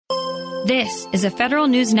This is a Federal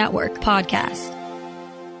News Network podcast.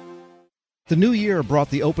 The new year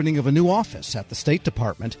brought the opening of a new office at the State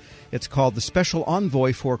Department. It's called the Special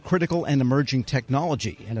Envoy for Critical and Emerging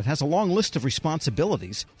Technology, and it has a long list of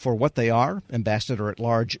responsibilities. For what they are,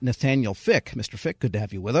 Ambassador-at-Large Nathaniel Fick. Mr. Fick, good to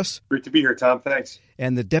have you with us. Great to be here, Tom. Thanks.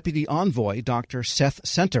 And the Deputy Envoy, Dr. Seth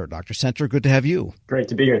Center. Dr. Center, good to have you. Great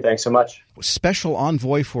to be here. Thanks so much. Special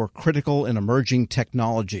Envoy for Critical and Emerging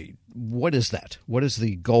Technology. What is that? What is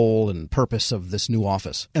the goal and purpose of this new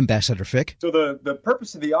office? Ambassador Fick? So the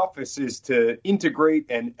purpose of the office is to integrate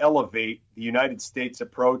and elevate the United States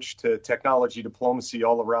approach to technology diplomacy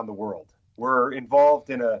all around the world. We're involved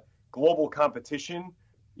in a global competition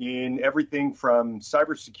in everything from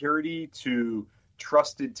cybersecurity to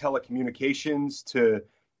trusted telecommunications to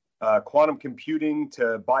quantum computing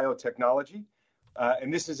to biotechnology.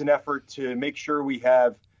 And this is an effort to make sure we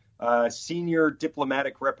have senior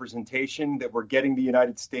diplomatic representation, that we're getting the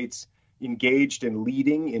United States engaged and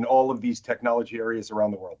leading in all of these technology areas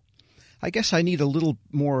around the world. I guess I need a little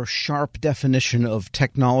more sharp definition of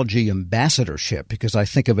technology ambassadorship, because I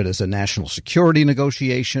think of it as a national security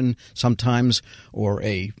negotiation sometimes, or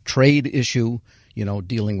a trade issue, you know,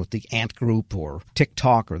 dealing with the Ant Group or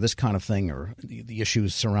TikTok or this kind of thing, or the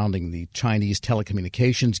issues surrounding the Chinese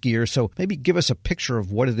telecommunications gear. So maybe give us a picture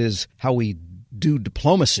of what it is, how we do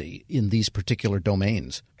diplomacy in these particular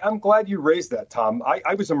domains. I'm glad you raised that, Tom.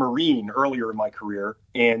 I was a Marine earlier in my career,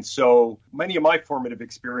 and so many of my formative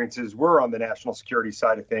experiences were on the national security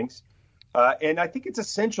side of things. And I think it's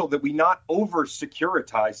essential that we not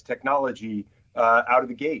over-securitize technology out of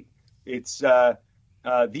the gate. These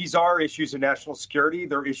are issues of national security.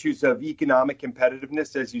 They're issues of economic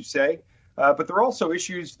competitiveness, as you say, but they're also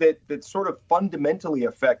issues that sort of fundamentally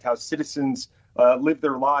affect how citizens live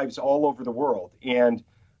their lives all over the world. And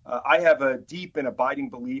I have a deep and abiding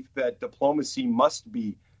belief that diplomacy must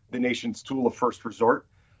be the nation's tool of first resort.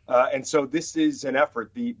 And so this is an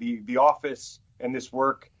effort. The office and this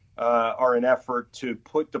work are an effort to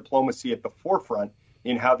put diplomacy at the forefront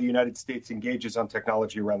in how the United States engages on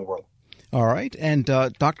technology around the world. All right. And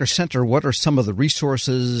Dr. Center, what are some of the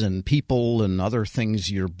resources and people and other things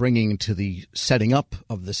you're bringing to the setting up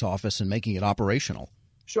of this office and making it operational?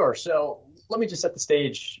 Sure. So let me just set the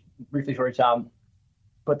stage briefly for you, Tom,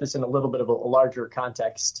 put this in a little bit of a larger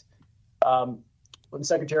context. When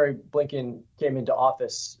Secretary Blinken came into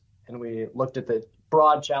office and we looked at the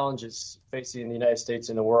broad challenges facing the United States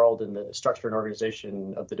and the world and the structure and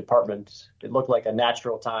organization of the department, it looked like a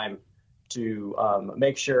natural time to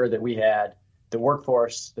make sure that we had the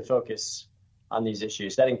workforce, the focus on these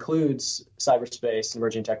issues. That includes cyberspace,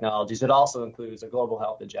 emerging technologies. It also includes a global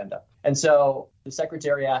health agenda. And so the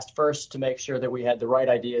Secretary asked first to make sure that we had the right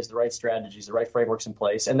ideas, the right strategies, the right frameworks in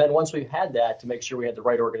place. And then once we've had that, to make sure we had the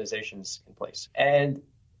right organizations in place. And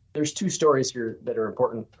there's two stories here that are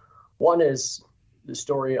important. One is the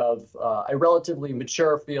story of a relatively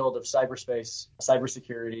mature field of cyberspace,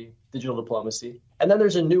 cybersecurity, digital diplomacy. And then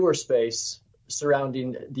there's a newer space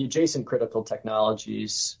surrounding the adjacent critical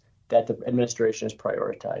technologies that the administration has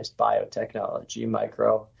prioritized: biotechnology,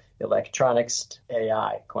 microelectronics,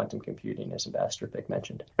 AI, quantum computing, as Ambassador Fick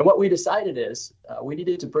mentioned. And what we decided is we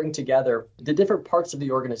needed to bring together the different parts of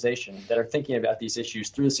the organization that are thinking about these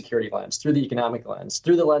issues through the security lens, through the economic lens,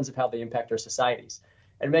 through the lens of how they impact our societies,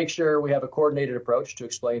 and make sure we have a coordinated approach to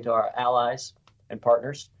explain to our allies and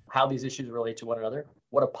partners how these issues relate to one another,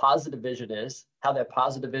 what a positive vision is, how that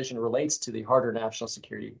positive vision relates to the harder national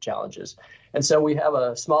security challenges. And so we have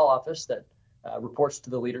a small office that reports to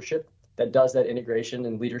the leadership, that does that integration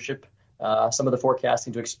and leadership, some of the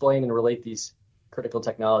forecasting to explain and relate these critical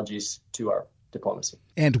technologies to our diplomacy.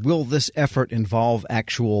 And will this effort involve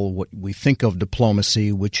actual, what we think of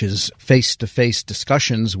diplomacy, which is face-to-face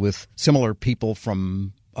discussions with similar people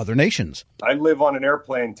from other nations? I live on an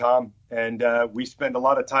airplane, Tom, and we spend a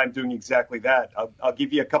lot of time doing exactly that. I'll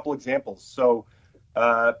give you a couple examples. So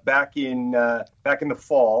back in the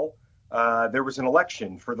fall, there was an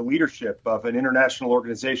election for the leadership of an international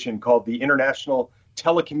organization called the International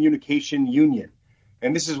Telecommunication Union.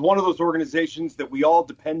 And this is one of those organizations that we all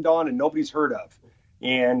depend on and nobody's heard of.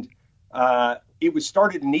 And it was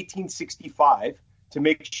started in 1865 to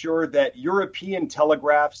make sure that European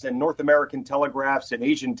telegraphs and North American telegraphs and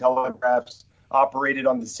Asian telegraphs operated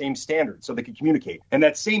on the same standard so they could communicate. And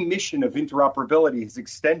that same mission of interoperability has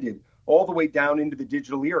extended all the way down into the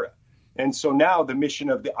digital era. And so now the mission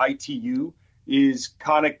of the ITU is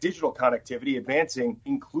digital connectivity, advancing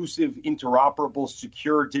inclusive, interoperable,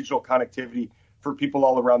 secure digital connectivity for people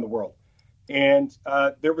all around the world. And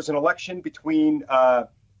there was an election between an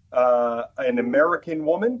American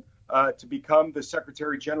woman to become the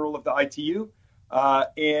Secretary General of the ITU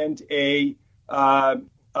and a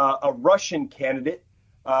Russian candidate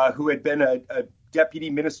who had been a deputy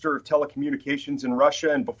minister of telecommunications in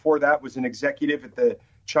Russia, and before that was an executive at the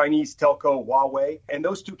Chinese telco Huawei. And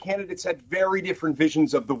those two candidates had very different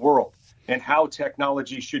visions of the world and how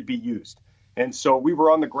technology should be used. And so we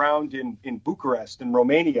were on the ground in Bucharest, in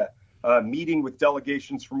Romania, meeting with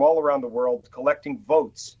delegations from all around the world, collecting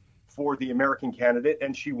votes for the American candidate,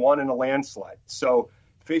 and she won in a landslide. So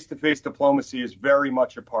face-to-face diplomacy is very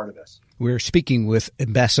much a part of this. We're speaking with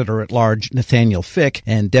Ambassador-at-Large Nathaniel Fick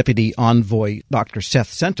and Deputy Envoy Dr.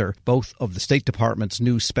 Seth Center, both of the State Department's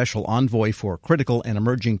new Special Envoy for Critical and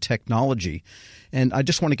Emerging Technology. And I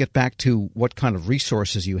just want to get back to what kind of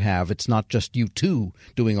resources you have. It's not just you two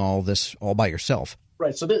doing all this all by yourself.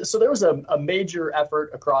 Right. So there was a major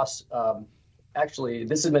effort across actually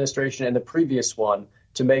this administration and the previous one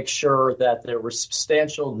to make sure that there were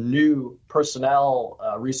substantial new personnel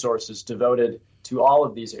resources devoted to all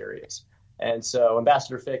of these areas. And so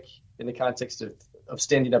Ambassador Fick, in the context of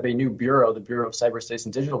standing up a new bureau, the Bureau of Cyberspace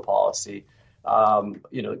and Digital Policy,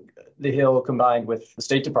 the Hill combined with the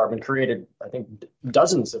State Department created, I think,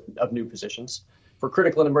 dozens of new positions. For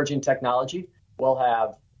critical and emerging technology, we'll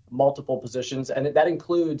have multiple positions, and that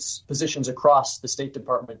includes positions across the State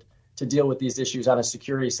Department to deal with these issues on a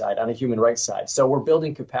security side, on a human rights side. So we're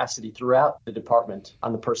building capacity throughout the department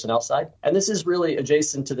on the personnel side. And this is really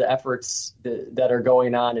adjacent to the efforts that are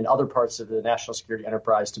going on in other parts of the national security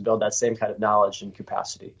enterprise to build that same kind of knowledge and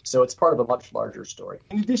capacity. So it's part of a much larger story.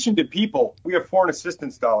 In addition to people, we have foreign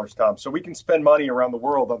assistance dollars, Tom. So we can spend money around the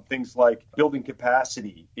world on things like building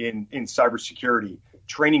capacity in cybersecurity,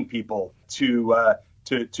 training people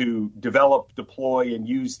to develop, deploy, and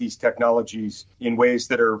use these technologies in ways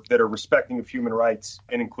that are respecting of human rights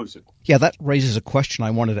and inclusive. Yeah, that raises a question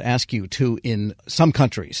I wanted to ask you, too. In some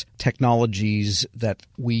countries, technologies that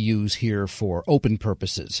we use here for open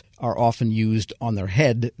purposes are often used on their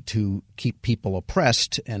head to keep people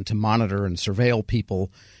oppressed and to monitor and surveil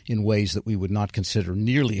people in ways that we would not consider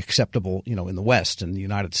nearly acceptable, in the West and the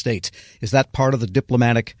United States. Is that part of the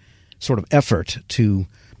diplomatic sort of effort to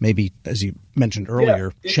maybe, as you mentioned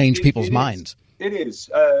earlier, change people's minds? It is.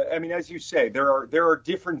 As you say, there are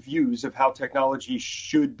different views of how technology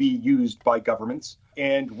should be used by governments,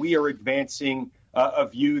 and we are advancing a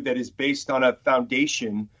view that is based on a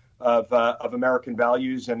foundation of American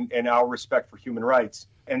values and our respect for human rights.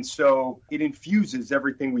 And so it infuses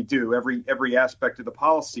everything we do, every aspect of the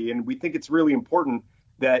policy, and we think it's really important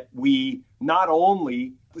that we not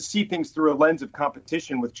only see things through a lens of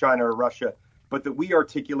competition with China or Russia, but that we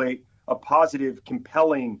articulate a positive,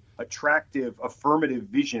 compelling, attractive, affirmative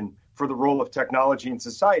vision for the role of technology in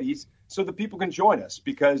societies so that people can join us,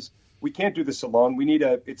 because we can't do this alone. We need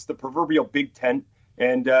it's the proverbial big tent,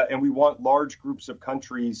 and we want large groups of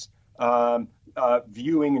countries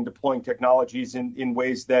viewing and deploying technologies in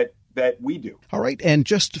ways that we do. All right. And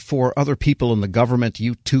just for other people in the government,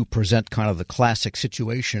 you two present kind of the classic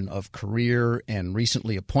situation of career and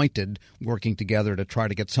recently appointed working together to try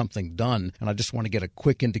to get something done. And I just want to get a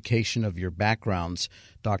quick indication of your backgrounds.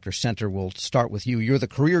 Dr. Center, we'll start with you. You're the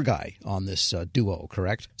career guy on this duo,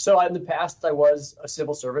 correct? So in the past, I was a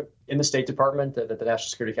civil servant in the State Department at the National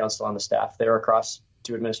Security Council on the staff there across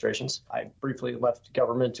two administrations. I briefly left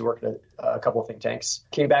government to work at a couple of think tanks,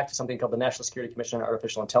 came back to something called the National Security Commission on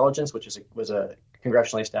Artificial Intelligence, which was a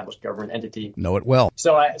congressionally established government entity. Know it well.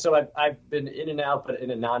 So I've been in and out, but in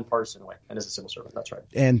a nonpartisan way, and as a civil servant, that's right.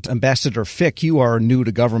 And Ambassador Fick, you are new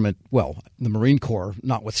to government, well, the Marine Corps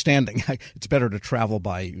notwithstanding. It's better to travel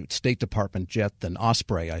by State Department jet than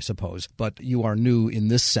Osprey, I suppose. But you are new in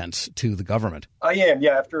this sense to the government. I am,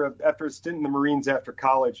 yeah. After a stint in the Marines after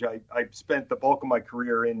college, I spent the bulk of my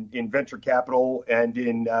career in venture capital and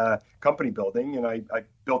in company building, and I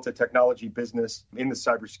built a technology business in the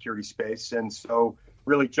cybersecurity space, and so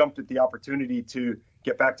really jumped at the opportunity to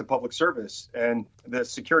get back to public service. And the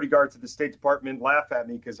security guards at the State Department laugh at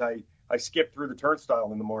me because I skip through the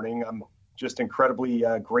turnstile in the morning. I'm just incredibly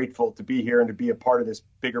grateful to be here and to be a part of this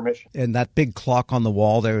bigger mission. And that big clock on the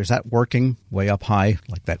wall there, is that working way up high,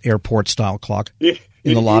 like that airport-style clock in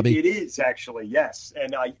the lobby? It is, actually, yes.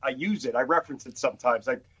 And I use it. I reference it sometimes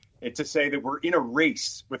to say that we're in a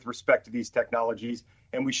race with respect to these technologies,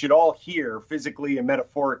 and we should all hear physically and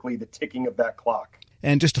metaphorically the ticking of that clock.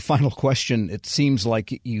 And just a final question. It seems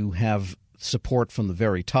like you have support from the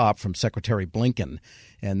very top from Secretary Blinken,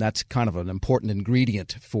 and that's kind of an important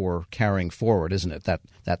ingredient for carrying forward, isn't it,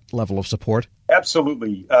 that level of support?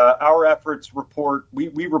 Absolutely. Our efforts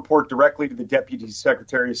we report directly to the Deputy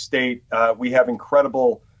Secretary of State. We have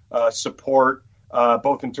incredible support,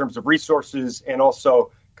 both in terms of resources and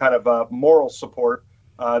also kind of moral support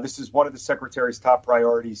This is one of the Secretary's top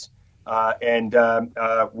priorities, and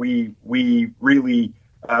we really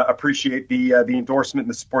appreciate the endorsement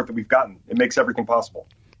and the support that we've gotten. It makes everything possible.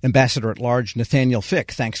 Ambassador-at-Large Nathaniel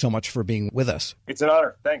Fick, thanks so much for being with us. It's an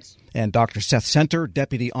honor. Thanks. And Dr. Seth Center,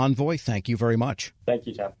 Deputy Envoy, thank you very much. Thank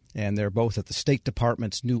you, Tom. And they're both at the State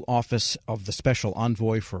Department's new Office of the Special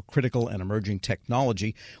Envoy for Critical and Emerging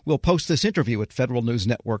Technology. We'll post this interview at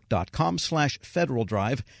federalnewsnetwork.com/Federal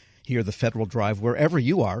Drive. Hear the Federal Drive wherever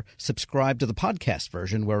you are. Subscribe to the podcast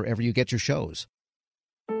version wherever you get your shows.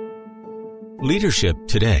 Leadership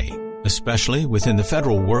today, especially within the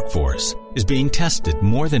federal workforce, is being tested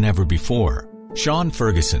more than ever before. Sean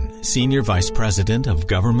Ferguson, Senior Vice President of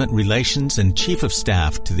Government Relations and Chief of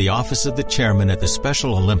Staff to the Office of the Chairman at the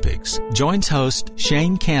Special Olympics, joins host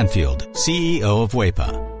Shane Canfield, CEO of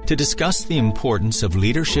WEPA, to discuss the importance of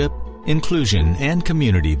leadership, inclusion, and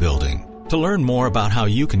community building. To learn more about how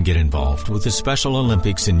you can get involved with the Special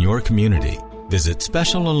Olympics in your community, visit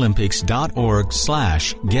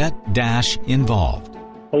specialolympics.org/get-involved.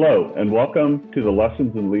 Hello, and welcome to the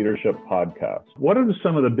Lessons in Leadership podcast. What are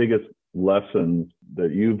some of the biggest lessons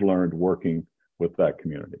that you've learned working with that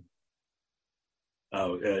community?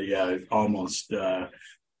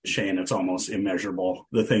 Shane, it's almost immeasurable.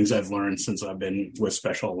 The things I've learned since I've been with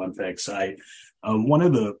Special Olympics. One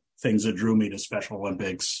of the things that drew me to Special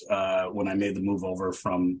Olympics when I made the move over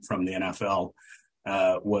from the NFL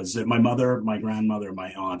was that my mother, my grandmother,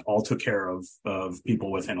 my aunt all took care of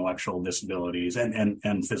people with intellectual disabilities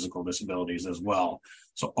and physical disabilities as well.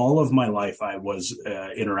 So all of my life I was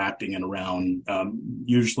interacting and around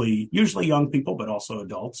usually young people, but also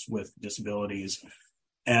adults with disabilities.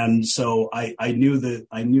 And so I knew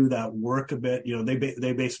that work a bit. You know,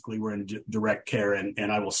 they basically were in direct care,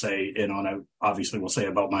 and I will say, and I obviously will say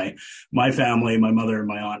about my family, my mother,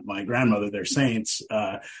 my aunt, my grandmother, they're saints.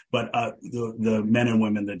 But the men and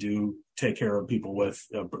women that do take care of people with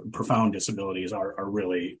profound disabilities are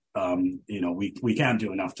really, we can't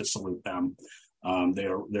do enough to salute them.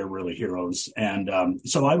 They're really heroes. And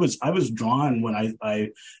so I was drawn when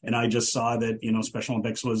I just saw that, Special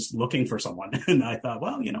Olympics was looking for someone. And I thought,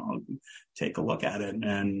 well, I'll take a look at it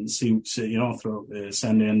and send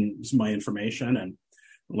in my information. And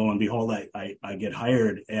lo and behold, I get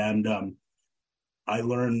hired. And I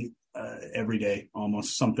learn every day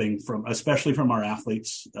almost something especially from our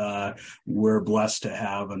athletes. We're blessed to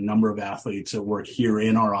have a number of athletes that work here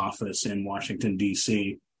in our office in Washington,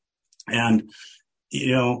 D.C. And,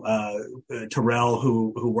 Terrell,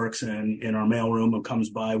 who works in our mailroom, who comes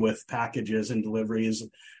by with packages and deliveries.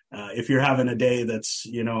 If you're having a day that's,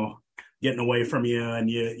 getting away from you and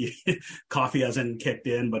you coffee hasn't kicked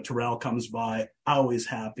in, but Terrell comes by, always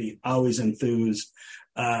happy, always enthused,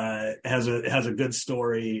 has a good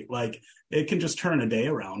story. Like, it can just turn a day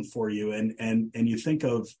around for you. And you think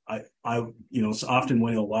of, so often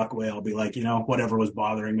when he'll walk away, I'll be like, whatever was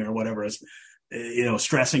bothering me or whatever is,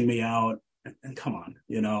 stressing me out. And come on,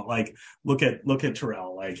 look at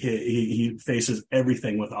Terrell. Like he faces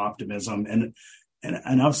everything with optimism. And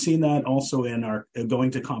I've seen that also in our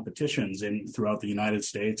going to competitions throughout the United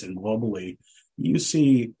States and globally. You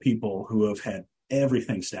see people who have had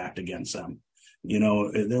everything stacked against them.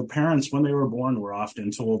 Their parents, when they were born, were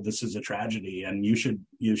often told this is a tragedy and you should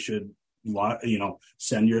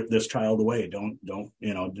send this child away. Don't,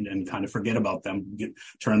 and kind of forget about them,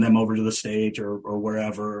 turn them over to the state or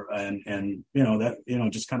wherever. And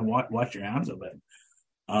just kind of wash your hands of it.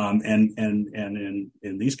 And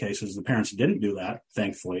in these cases, the parents didn't do that,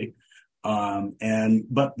 thankfully.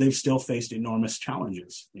 But they've still faced enormous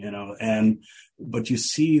challenges, but you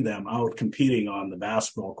see them out competing on the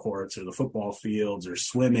basketball courts or the football fields or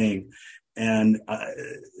swimming and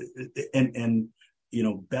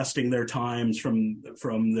besting their times from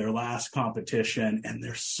their last competition. And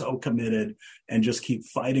they're so committed and just keep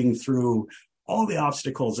fighting through all the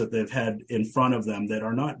obstacles that they've had in front of them that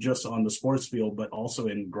are not just on the sports field, but also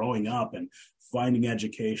in growing up and finding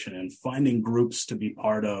education and finding groups to be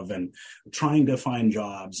part of and trying to find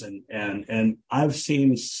jobs. And I've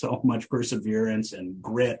seen so much perseverance and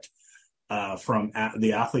grit from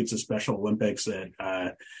the athletes of Special Olympics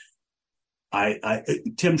that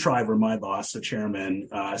Tim Shriver, my boss, the chairman,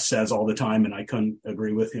 says all the time, and I couldn't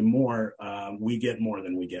agree with him more, we get more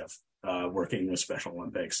than we give working with Special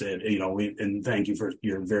Olympics. And thank you for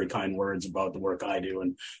your very kind words about the work I do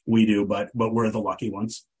and we do, but we're the lucky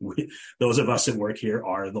ones. Those of us that work here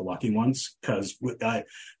are the lucky ones because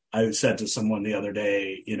I said to someone the other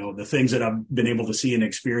day, the things that I've been able to see and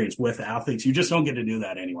experience with athletes, you just don't get to do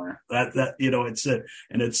that anywhere.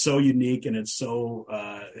 And it's so unique and it's so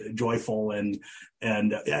joyful. And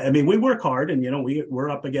I mean, we work hard, and we're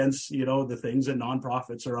up against the things that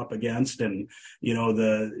nonprofits are up against, and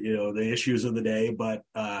the issues of the day. But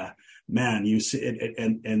man, you see it,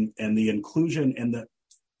 and the inclusion and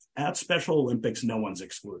at Special Olympics, no one's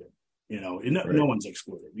excluded. No one's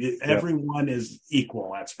excluded. Everyone is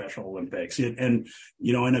equal at Special Olympics. And,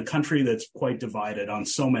 in a country that's quite divided on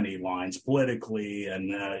so many lines, politically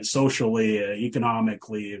and socially,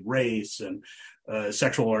 economically, race and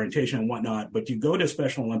sexual orientation and whatnot. But you go to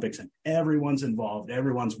Special Olympics and everyone's involved,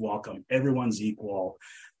 everyone's welcome, everyone's equal.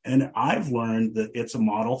 And I've learned that it's a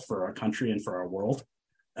model for our country and for our world.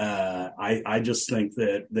 I just think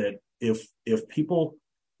that if people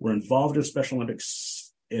were involved in Special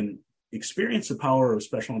Olympics and experience the power of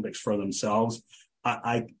Special Olympics for themselves,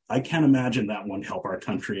 I can't imagine that won't help our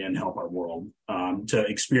country and help our world to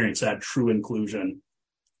experience that true inclusion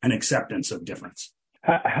and acceptance of difference.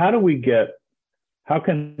 How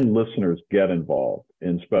can listeners get involved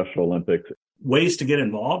in Special Olympics? Ways to get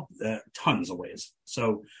involved, tons of ways.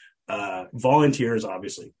 So volunteers,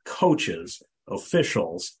 obviously, coaches,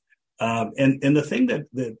 officials, and the thing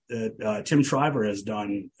that Tim Shriver has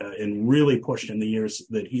done and really pushed in the years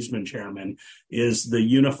that he's been chairman is the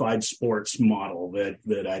unified sports model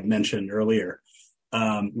that I mentioned earlier,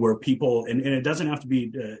 where people, and it doesn't have to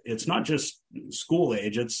be, it's not just school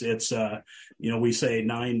age. It's we say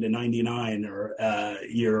 9 to 99 or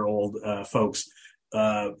year old folks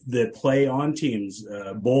that play on teams,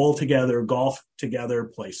 bowl together, golf together,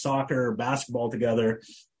 play soccer, basketball together.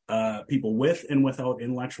 People with and without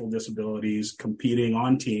intellectual disabilities competing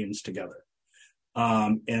on teams together.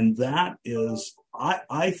 And that is,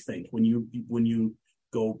 I think, when you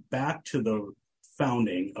go back to the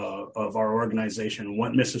founding of our organization,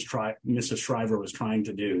 what Mrs. Shriver was trying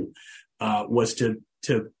to do was to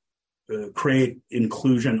create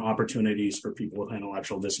inclusion opportunities for people with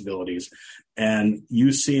intellectual disabilities. And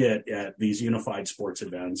you see it at these unified sports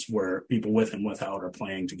events where people with and without are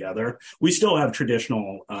playing together. We still have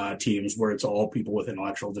traditional teams where it's all people with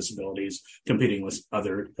intellectual disabilities competing with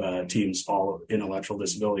other teams, all intellectual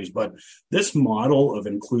disabilities. But this model of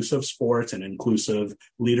inclusive sports and inclusive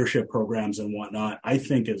leadership programs and whatnot, I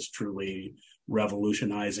think is truly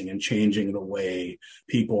revolutionizing and changing the way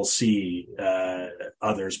people see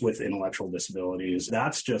others with intellectual disabilities.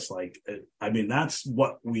 That's just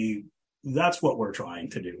that's what we're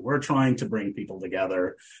trying to do. We're trying to bring people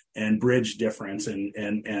together and bridge difference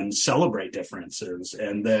and celebrate differences,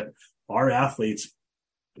 and that our athletes,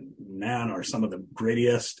 man, are some of the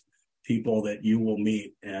grittiest people that you will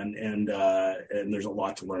meet, and there's a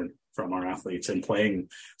lot to learn from our athletes, and playing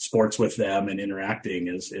sports with them and interacting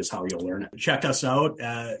is how you'll learn it. Check us out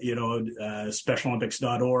at,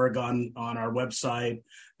 specialolympics.org on our website.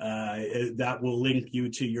 That will link you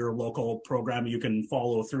to your local program. You can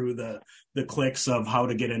follow through the clicks of how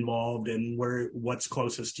to get involved and what's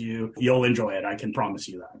closest to you. You'll enjoy it. I can promise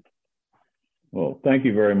you that. Well, thank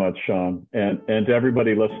you very much, Sean. And to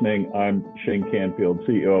everybody listening, I'm Shane Canfield,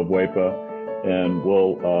 CEO of WEPA, and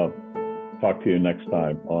we'll talk to you next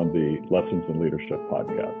time on the Lessons in Leadership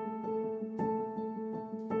podcast.